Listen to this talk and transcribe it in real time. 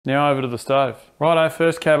Now over to the stove. Righto,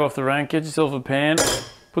 first cab off the rank, get yourself a pan,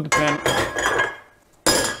 put the pan...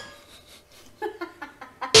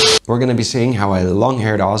 We're going to be seeing how a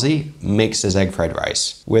long-haired Aussie makes his egg fried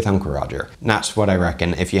rice with Uncle Roger. And that's what I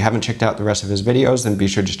reckon. If you haven't checked out the rest of his videos, then be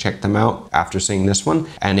sure to check them out after seeing this one.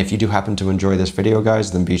 And if you do happen to enjoy this video,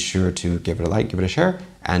 guys, then be sure to give it a like, give it a share,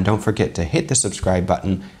 and don't forget to hit the subscribe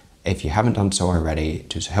button if you haven't done so already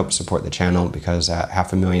to help support the channel, because at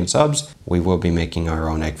 500,000 subs, we will be making our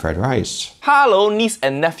own egg fried rice. Hello, niece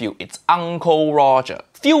and nephew, it's Uncle Roger.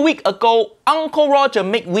 Few weeks ago, Uncle Roger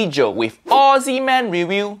made video with Aussie Man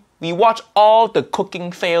Review. We watched all the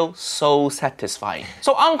cooking fail, so satisfying.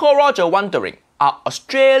 So Uncle Roger wondering, are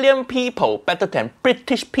Australian people better than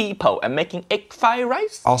British people at making egg fried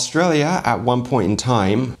rice? Australia, at one point in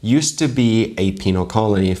time, used to be a penal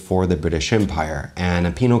colony for the British Empire. And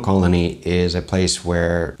a penal colony is a place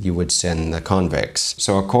where you would send the convicts.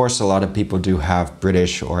 So of course, a lot of people do have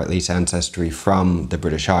British, or at least ancestry from the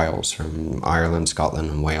British Isles, from Ireland, Scotland,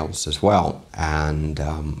 and Wales as well. And,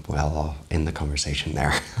 well, in the conversation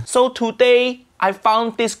there. So today, I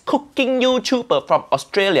found this cooking YouTuber from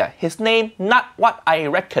Australia. His name, Not What I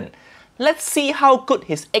Reckon. Let's see how good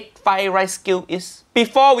his egg fried rice skill is.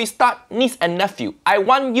 Before we start, niece and nephew, I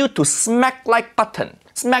want you to smack like button.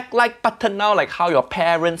 Smack like button now, like how your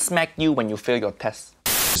parents smack you when you fail your test.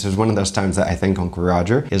 This is one of those times that I think Uncle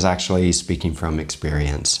Roger is actually speaking from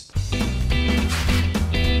experience.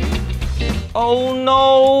 Oh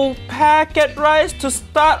no, packet rice to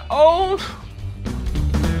start. Oh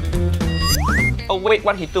wait,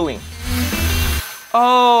 what he doing?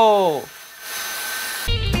 Oh.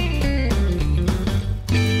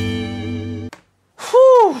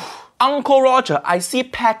 Whew. Uncle Roger, I see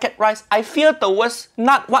packet rice. I fear the worst.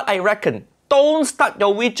 Not what I reckon. Don't start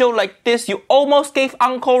your video like this. You almost gave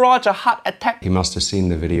Uncle Roger a heart attack. He must have seen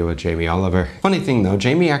the video with Jamie Oliver. Funny thing though,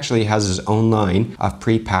 Jamie actually has his own line of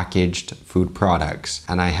pre-packaged food products.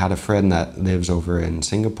 And I had a friend that lives over in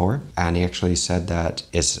Singapore, and he actually said that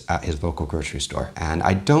it's at his local grocery store. And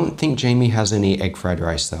I don't think Jamie has any egg fried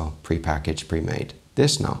rice though, pre-packaged, pre-made.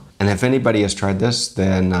 This, no. And if anybody has tried this,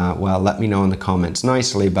 then, well, let me know in the comments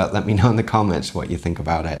nicely, but let me know in the comments what you think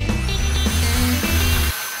about it.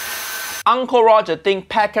 Uncle Roger thinks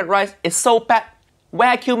packet rice is so bad.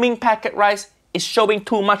 Vacuuming packet rice is showing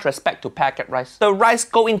too much respect to packet rice. The rice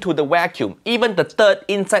go into the vacuum. Even the dirt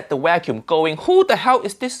inside the vacuum going, who the hell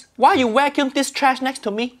is this? Why you vacuum this trash next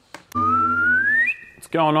to me? What's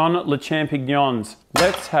going on, Le Champignons?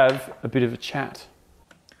 Let's have a bit of a chat.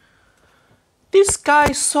 This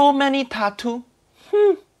guy so many tattoo.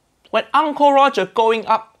 When Uncle Roger going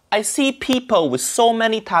up, I see people with so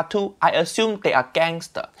many tattoo, I assume they are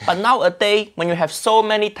gangster. But nowadays, when you have so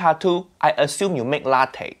many tattoo, I assume you make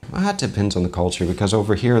latte. Well, that depends on the culture, because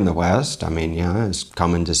over here in the West, I mean, yeah, it's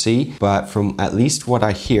common to see. But from at least what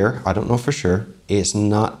I hear, I don't know for sure, it's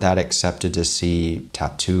not that accepted to see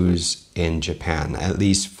tattoos in Japan, at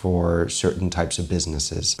least for certain types of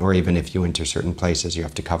businesses. Or even if you enter certain places, you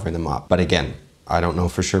have to cover them up. But again, I don't know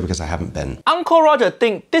for sure because I haven't been. Uncle Roger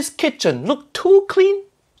thinks this kitchen look too clean,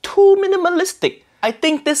 too minimalistic. I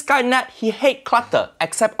think this guy Nat, he hate clutter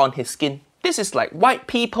except on his skin. This is like white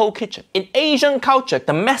people kitchen. In Asian culture,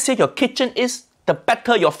 the messier your kitchen is, the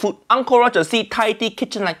better your food. Uncle Roger see tidy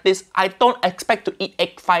kitchen like this, I don't expect to eat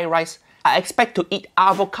egg fried rice. I expect to eat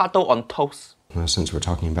avocado on toast. Well, since we're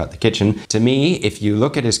talking about the kitchen, to me, if you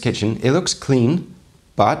look at his kitchen, it looks clean,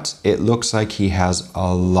 but it looks like he has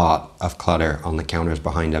a lot of clutter on the counters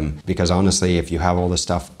behind him. Because honestly, if you have all this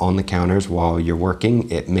stuff on the counters while you're working,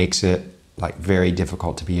 it makes it like very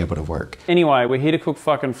difficult to be able to work. Anyway, we're here to cook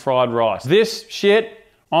fucking fried rice. This shit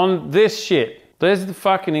on this shit. There's the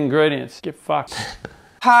fucking ingredients. Get fucked.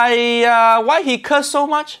 Hi, why he curse so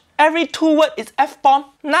much? Every 2 words is F-bomb.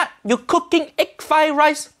 Nat, you cooking egg fried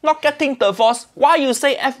rice, not getting divorced. Why you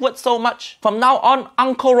say F-word so much? From now on,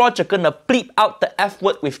 Uncle Roger gonna bleep out the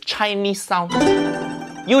F-word with Chinese sound.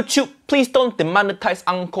 YouTube, please don't demonetize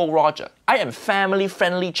Uncle Roger. I am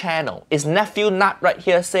family-friendly channel. It's nephew Nat right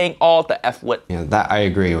here saying all the F-word. Yeah, that I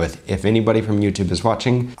agree with. If anybody from YouTube is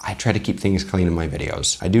watching, I try to keep things clean in my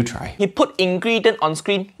videos. I do try. He put ingredient on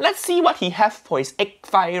screen. Let's see what he have for his egg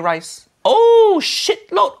fried rice. Oh,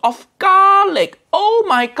 shitload of garlic. Oh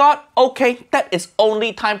my god. Okay, that is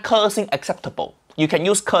only time cursing acceptable. You can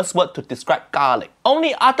use curse word to describe garlic.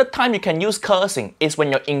 Only other time you can use cursing is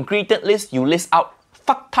when your ingredient list you list out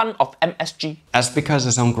fuck ton of MSG. That's because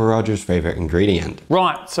it's Uncle Roger's favorite ingredient.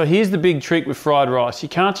 Right, so here's the big trick with fried rice. You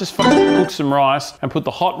can't just fucking cook some rice and put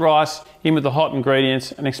the hot rice in with the hot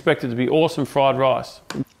ingredients and expect it to be awesome fried rice.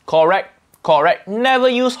 Correct. Correct. Never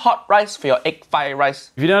use hot rice for your egg fried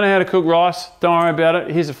rice. If you don't know how to cook rice, don't worry about it.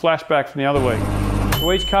 Here's a flashback from the other week.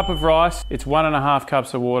 For each cup of rice, it's 1.5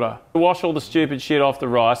 cups of water. Wash all the stupid shit off the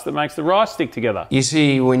rice that makes the rice stick together. You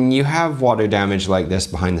see, when you have water damage like this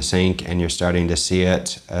behind the sink and you're starting to see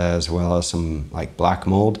it, as well as some like black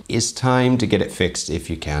mold, it's time to get it fixed if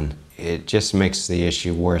you can. It just makes the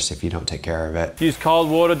issue worse if you don't take care of it. Use cold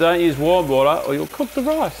water, don't use warm water, or you'll cook the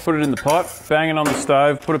rice. Put it in the pot, bang it on the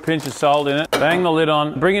stove, put a pinch of salt in it, bang the lid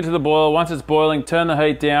on, bring it to the boil. Once it's boiling, turn the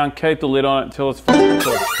heat down, keep the lid on it until it's fucking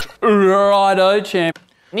cooked. Righto, champ.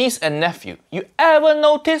 Niece and nephew, you ever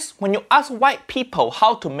notice when you ask white people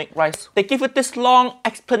how to make rice, they give you this long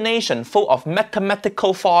explanation full of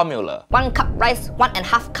mathematical formula. 1 cup rice,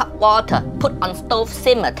 1.5 cup water. Put on stove,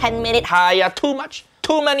 simmer 10 minutes. Hiya, too much.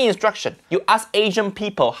 Too many instructions. You ask Asian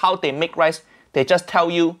people how they make rice, they just tell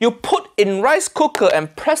you, you put in rice cooker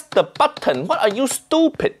and press the button. What are you,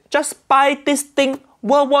 stupid? Just buy this thing.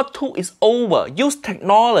 World War II is over. Use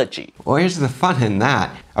technology. Well, here's the fun in that.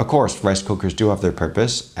 Of course, rice cookers do have their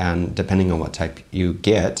purpose, and depending on what type you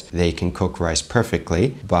get, they can cook rice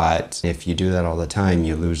perfectly. But if you do that all the time,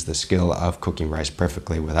 you lose the skill of cooking rice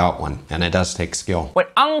perfectly without one. And it does take skill. When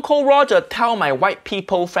Uncle Roger tell my white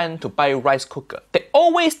people friend to buy rice cooker, they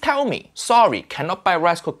always tell me, sorry, cannot buy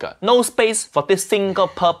rice cooker. No space for this single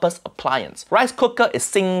purpose appliance. Rice cooker is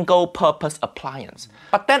single purpose appliance.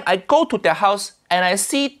 But then I go to their house and I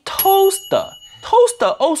see toaster. Toaster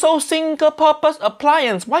also single purpose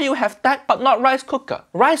appliance. Why you have that but not rice cooker?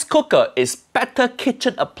 Rice cooker is better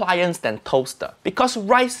kitchen appliance than toaster. Because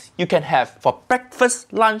rice you can have for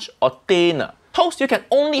breakfast, lunch or dinner. Toast you can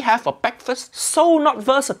only have for breakfast, so not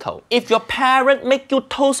versatile. If your parent make you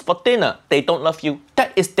toast for dinner, they don't love you.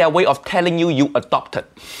 That is their way of telling you you adopted.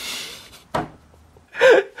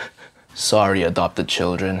 Sorry, adopted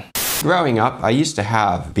children. Growing up, I used to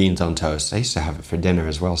have beans on toast. I used to have it for dinner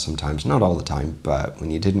as well sometimes. Not all the time, but when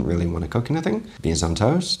you didn't really want to cook anything, beans on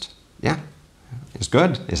toast, yeah. It's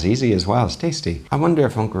good, it's easy as well, it's tasty. I wonder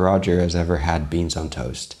if Uncle Roger has ever had beans on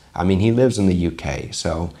toast. I mean, he lives in the UK,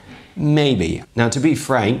 so maybe. Now, to be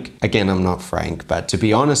frank, again, I'm not frank, but to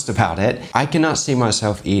be honest about it, I cannot see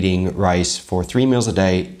myself eating rice for 3 meals a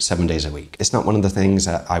day, 7 days a week. It's not one of the things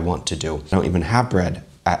that I want to do. I don't even have bread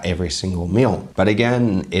at every single meal. But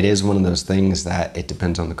again, it is one of those things that it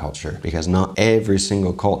depends on the culture, because not every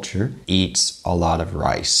single culture eats a lot of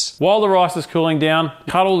rice. While the rice is cooling down,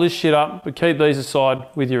 cut all this shit up, but keep these aside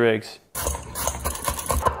with your eggs.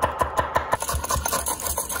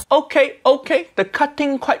 Okay, the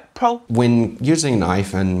cutting quite pro. When using a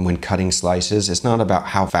knife and when cutting slices, it's not about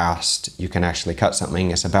how fast you can actually cut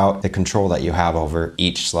something, it's about the control that you have over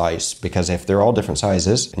each slice. Because if they're all different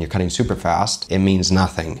sizes and you're cutting super fast, it means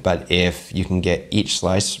nothing. But if you can get each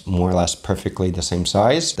slice more or less perfectly the same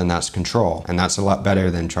size, then that's control. And that's a lot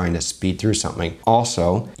better than trying to speed through something.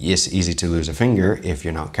 Also, it's easy to lose a finger if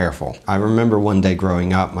you're not careful. I remember one day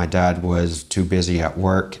growing up, my dad was too busy at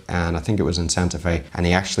work, and I think it was in Santa Fe, and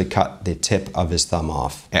he actually cut the tip of his thumb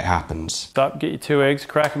off. It happens. Up, get your 2 eggs,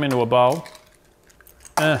 crack them into a bowl,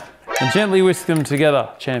 and gently whisk them together,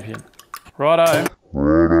 champion. Righto.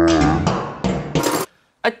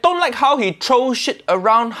 I don't like how he throws shit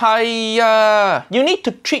around. Hiya. You need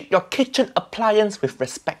to treat your kitchen appliance with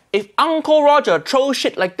respect. If Uncle Roger throws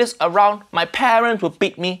shit like this around, my parents would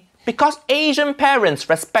beat me. Because Asian parents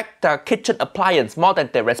respect their kitchen appliance more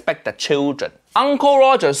than they respect their children. Uncle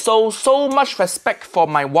Roger shows so much respect for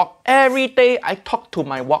my wok. Every day I talk to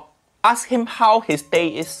my wok. Ask him how his day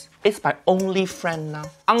is. It's my only friend now.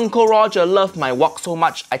 Uncle Roger loves my wok so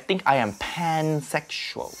much, I think I am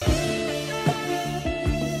pansexual.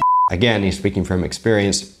 Again, he's speaking from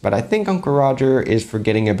experience, but I think Uncle Roger is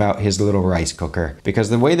forgetting about his little rice cooker. Because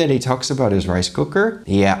the way that he talks about his rice cooker,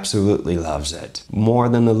 he absolutely loves it. More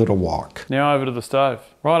than the little wok. Now over to the stove.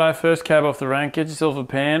 Righto, first cab off the rank, get yourself a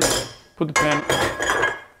pan. Put the pan...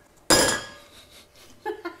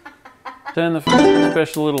 Turn the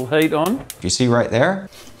special little heat on. You see right there?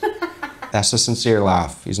 That's a sincere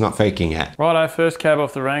laugh. He's not faking it. Righto, first cab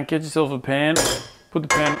off the rank, get yourself a pan. Put the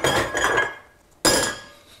pan...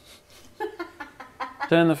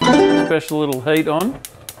 Turn the special little heat on.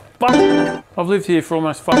 Fuck! I've lived here for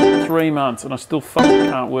almost fucking 3 months and I still fucking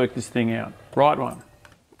can't work this thing out. Right one.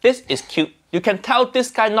 This is cute. You can tell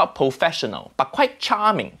this guy not professional, but quite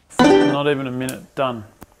charming. Not even a minute, done.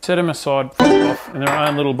 Set him aside off in their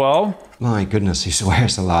own little bowl. My goodness, he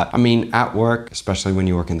swears a lot. I mean, at work, especially when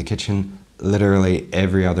you work in the kitchen, literally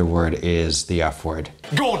every other word is the F word.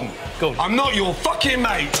 Gordon, I'm not your fucking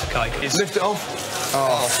mate. Okay, lift it off.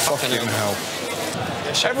 Oh, fucking hell.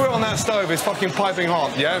 Everyone on that stove is fucking piping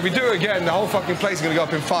hot, yeah? If we do it again, the whole fucking place is gonna go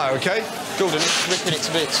up in fire, okay? Jordan, it's ripping it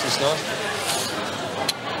to bits, it's not.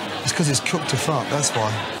 It's because it's cooked to fuck, that's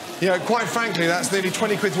why. You know, quite frankly, that's nearly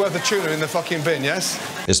 20 quid's worth of tuna in the fucking bin, yes?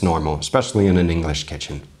 It's normal, especially in an English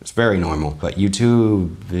kitchen. It's very normal, but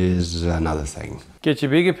YouTube is another thing. Get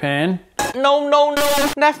your bigger pan. No, no,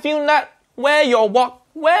 no, nephew Nat, where your wok?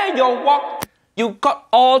 Where your wok? You got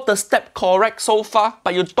all the steps correct so far,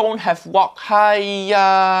 but you don't have wok.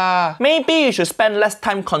 Hiya. Maybe you should spend less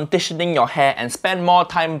time conditioning your hair and spend more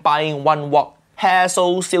time buying one wok. Hair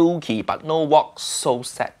so silky, but no wok, so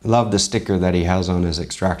sad. Love the sticker that he has on his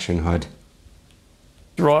extraction hood.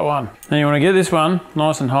 Right one. Now you want to get this one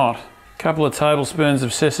nice and hot. Couple of tablespoons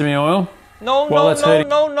of sesame oil. No,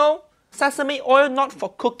 no. Sesame oil not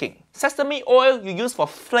for cooking. Sesame oil you use for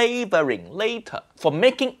flavoring later. For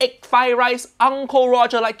making egg fried rice, Uncle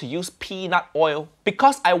Roger like to use peanut oil.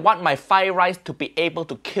 Because I want my fried rice to be able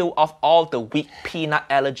to kill off all the weak peanut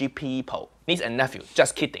allergy people. Niece and nephew,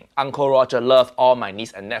 just kidding. Uncle Roger loves all my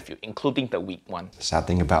niece and nephew, including the weak one. The sad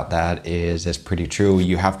thing about that is it's pretty true.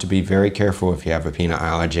 You have to be very careful if you have a peanut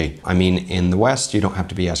allergy. I mean, in the West, you don't have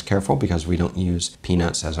to be as careful because we don't use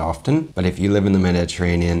peanuts as often. But if you live in the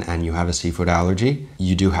Mediterranean and you have a seafood allergy,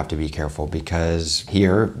 you do have to be careful because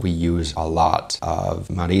here we use a lot of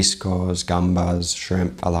mariscos, gambas,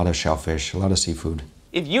 shrimp, a lot of shellfish, a lot of seafood.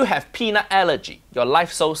 If you have peanut allergy, your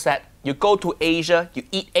life's so sad. You go to Asia, you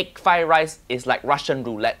eat egg fried rice, it's like Russian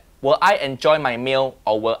roulette. Will I enjoy my meal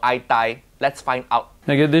or will I die? Let's find out.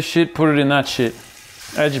 Now get this shit, put it in that shit.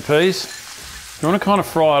 Add your peas. You want to kind of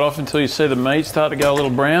fry it off until you see the meat start to go a little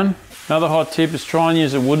brown. Another hot tip is try and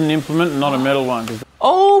use a wooden implement and not a metal one.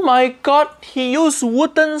 Oh my god, he used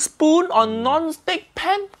wooden spoon on non-stick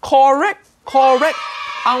pan? Correct.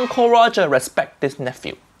 Uncle Roger respect this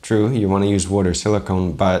nephew. True, you want to use wood or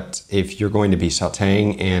silicone, but if you're going to be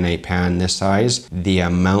sauteing in a pan this size, the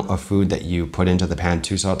amount of food that you put into the pan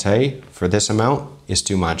to saute for this amount is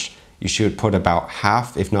too much. You should put about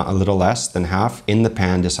half, if not a little less than half, in the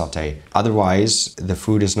pan to saute. Otherwise, the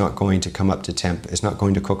food is not going to come up to temp. It's not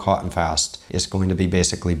going to cook hot and fast. It's going to be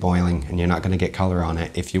basically boiling, and you're not going to get color on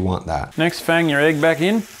it if you want that. Next, fang your egg back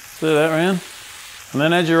in, do that round, and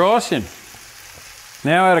then add your rice in.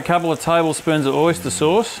 Now add a couple of tablespoons of oyster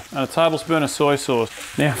sauce and a tablespoon of soy sauce.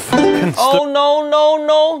 Now fucking Oh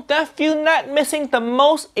no, nephew Nat missing the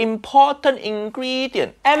most important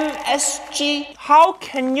ingredient, MSG. How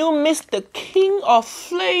can you miss the king of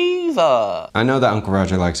flavor? I know that Uncle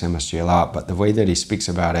Roger likes MSG a lot, but the way that he speaks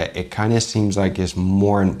about it, it kind of seems like it's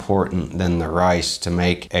more important than the rice to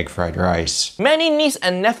make egg fried rice. Many niece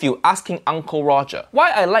and nephew asking Uncle Roger, why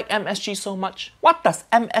I like MSG so much? What does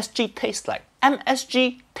MSG taste like?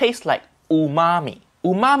 MSG tastes like umami.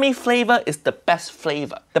 Umami flavor is the best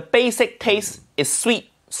flavor. The basic taste is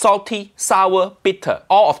sweet, salty, sour, bitter.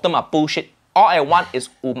 All of them are bullshit. All I want is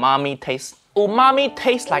umami taste. Umami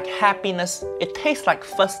tastes like happiness. It tastes like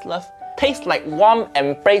first love. Tastes like warm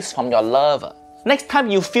embrace from your lover. Next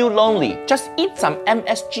time you feel lonely, just eat some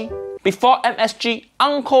MSG. Before MSG,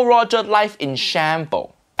 Uncle Roger life in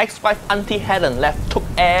shambles. Ex-wife Auntie Helen left, took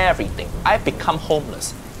everything. I become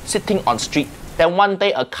homeless, sitting on street. Then one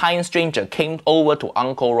day a kind stranger came over to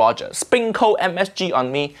Uncle Roger, sprinkled MSG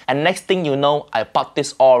on me, and next thing you know, I bought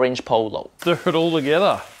this orange polo. stir it all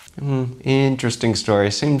together. Interesting story.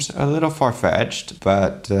 Seems a little far-fetched,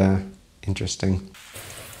 but interesting.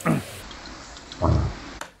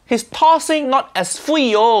 His tossing not as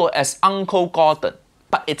frio as Uncle Gordon,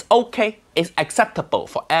 but it's okay, it's acceptable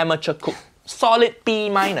for amateur cook. Solid B-.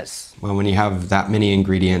 Well, when you have that many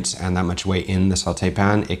ingredients and that much weight in the saute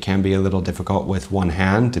pan, it can be a little difficult with one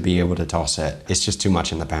hand to be able to toss it. It's just too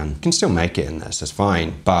much in the pan. You can still make it in this, it's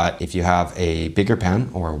fine. But if you have a bigger pan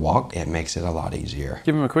or a wok, it makes it a lot easier.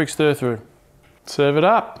 Give them a quick stir through. Serve it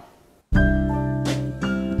up.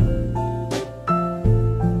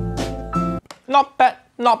 Not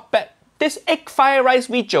bad. This egg fried rice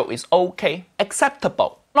video is okay,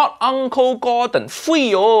 acceptable. Not Uncle Gordon,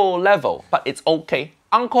 frio level, but it's okay.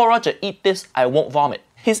 Uncle Roger eat this, I won't vomit.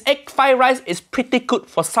 His egg fried rice is pretty good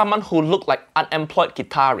for someone who look like unemployed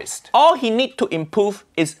guitarist. All he need to improve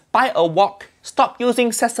is buy a wok, stop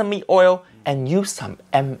using sesame oil, and use some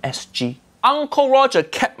MSG. Uncle Roger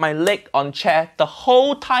kept my leg on chair the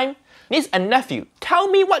whole time. Niece and nephew, tell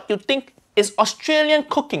me what you think Is Australian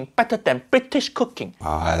cooking better than British cooking?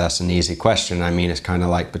 That's an easy question. I mean, it's kind of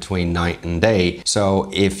like between night and day. So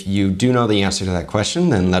if you do know the answer to that question,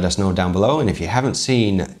 then let us know down below. And if you haven't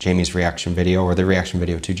seen Jamie's reaction video or the reaction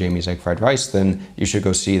video to Jamie's egg fried rice, then you should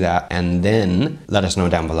go see that. And then let us know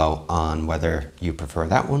down below on whether you prefer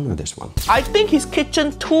that one or this one. I think his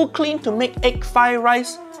kitchen too clean to make egg fried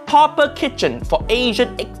rice. Proper kitchen for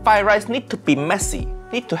Asian egg fried rice need to be messy.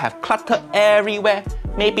 Need to have clutter everywhere.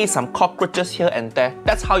 Maybe some cockroaches here and there.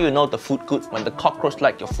 That's how you know the food good, when the cockroach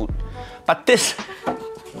like your food. But this...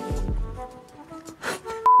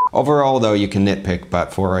 Overall though, you can nitpick,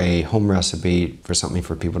 but for a home recipe, for something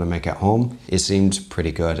for people to make at home, it seems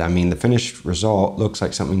pretty good. I mean, the finished result looks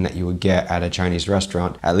like something that you would get at a Chinese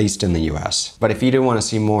restaurant, at least in the US. But if you do want to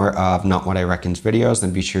see more of Not What I Reckon's videos,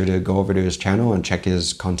 then be sure to go over to his channel and check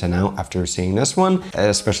his content out after seeing this one,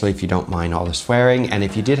 especially if you don't mind all the swearing. And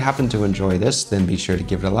if you did happen to enjoy this, then be sure to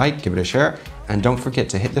give it a like, give it a share, and don't forget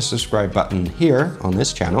to hit the subscribe button here on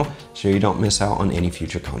this channel so you don't miss out on any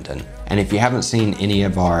future content. And if you haven't seen any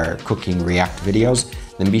of our cooking react videos,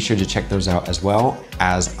 then be sure to check those out as well,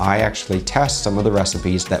 as I actually test some of the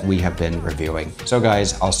recipes that we have been reviewing. So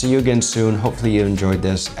guys, I'll see you again soon. Hopefully you enjoyed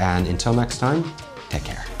this, and until next time, take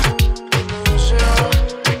care.